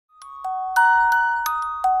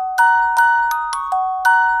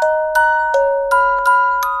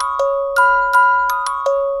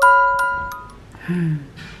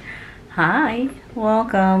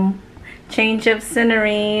Welcome. Change of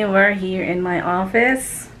scenery. We're here in my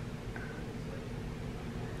office.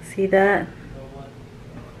 See that?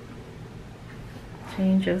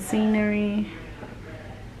 Change of scenery.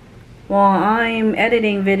 Well, I'm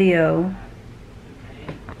editing video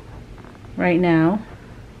right now,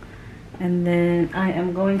 and then I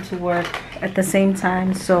am going to work at the same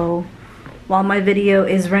time. So while my video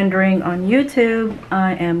is rendering on YouTube,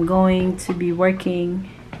 I am going to be working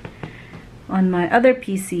on my other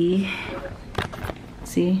PC.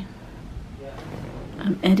 See,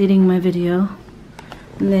 I'm editing my video,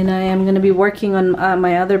 and then I am going to be working on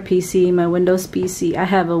my other PC, my Windows PC. I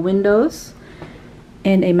have a Windows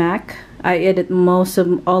and a Mac. I edit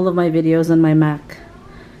all of my videos on my Mac,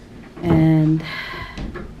 and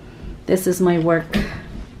this is my work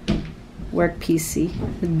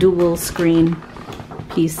PC, dual screen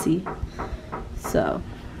PC. So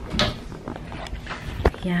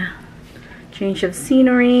yeah, change of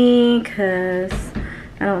scenery, because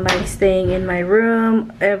I don't like staying in my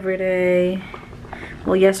room every day.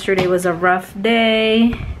 Well, yesterday was a rough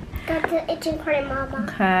day. Got the itching part, Mama.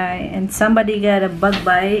 Okay, and somebody got a bug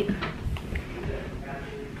bite.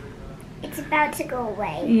 It's about to go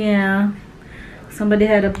away. Yeah, somebody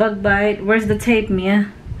had a bug bite. Where's the tape,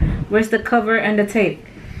 Mia? Where's the cover and the tape?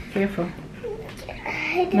 Careful.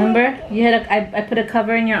 Remember, you had I put a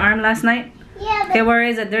cover in your arm last night? Yeah. Okay, where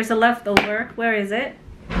is it? There's a leftover. Where is it?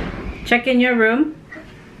 Check in your room.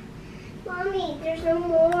 Mommy, there's no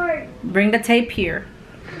more. Bring the tape here.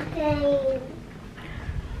 Okay.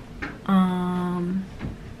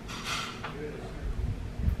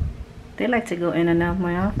 They like to go in and out of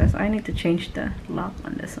my office. I need to change the lock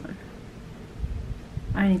on this one.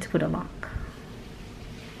 I need to put a lock.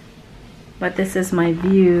 But this is my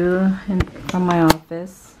view from my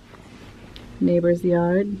office. Neighbor's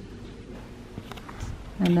yard.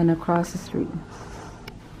 And then across the street,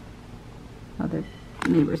 other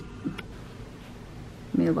neighbor's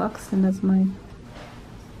mailbox, and that's my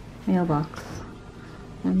mailbox.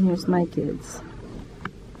 And here's my kids.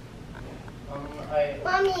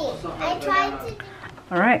 Mommy, I tried to.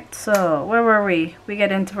 Alright, so where were we? We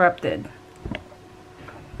get interrupted.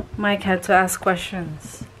 Mike had to ask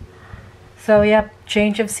questions. So yep,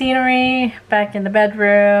 change of scenery, back in the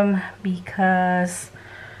bedroom because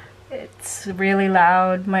it's really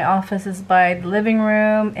loud. My office is by the living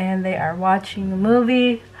room and they are watching a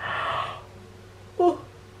movie.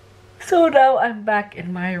 So now I'm back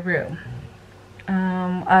in my room.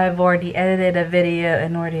 I've already edited a video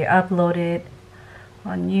and already uploaded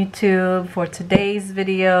on YouTube for today's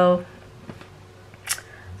video.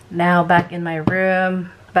 Now back in my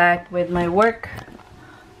room, back with my work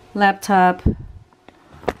laptop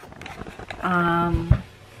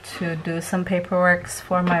to do some paperwork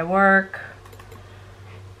for my work,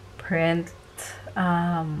 print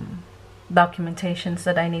documentations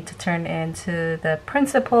that I need to turn in to the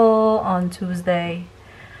principal on Tuesday,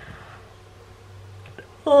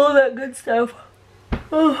 all that good stuff.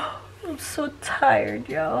 Oh, I'm so tired,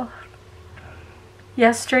 y'all.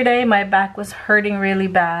 Yesterday my back was hurting really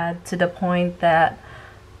bad to the point that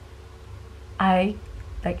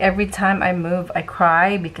like every time I move I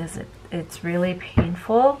cry because it's really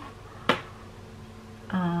painful.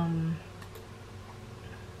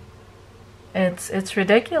 It's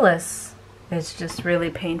ridiculous. It's just really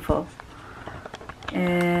painful.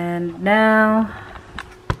 And now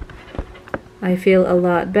I feel a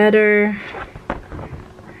lot better.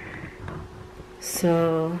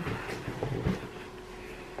 So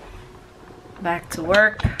back to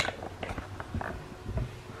work.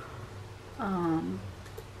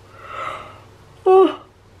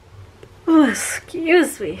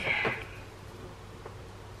 Excuse me.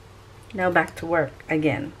 Now back to work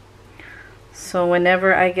again. So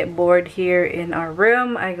whenever I get bored here in our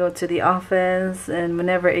room, I go to the office, and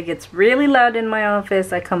whenever it gets really loud in my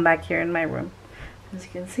office, I come back here in my room. As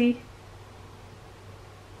you can see,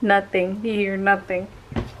 nothing. You hear nothing.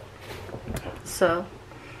 So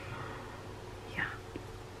yeah,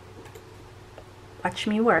 watch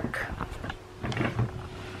me work.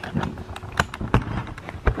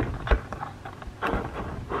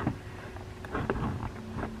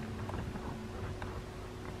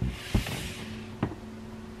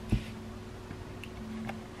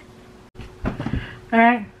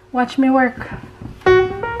 Alright, watch me work.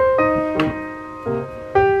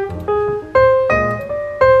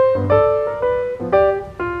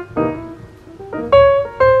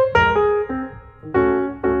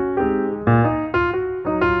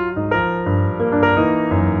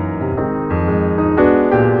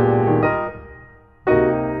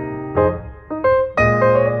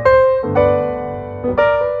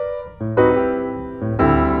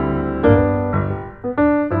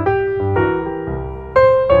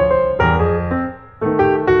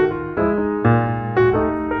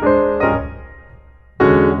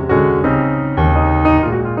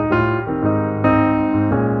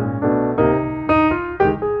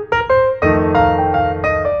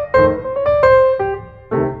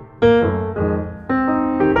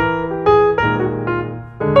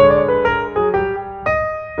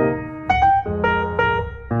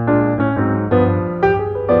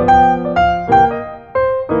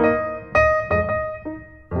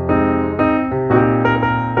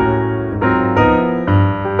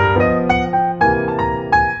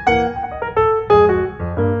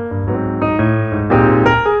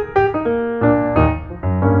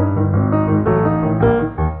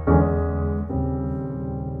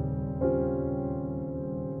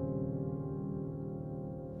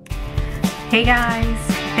 Hey guys,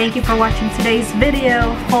 thank you for watching today's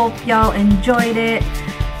video. Hope y'all enjoyed it.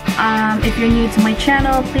 If you're new to my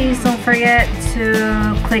channel, please don't forget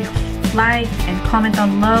to click like and comment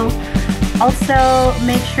down below. Also,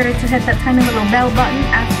 make sure to hit that tiny little bell button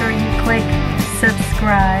after you click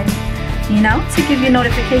subscribe, you know, to give you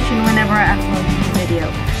notification whenever I upload a new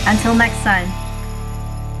video. Until next time,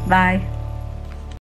 bye.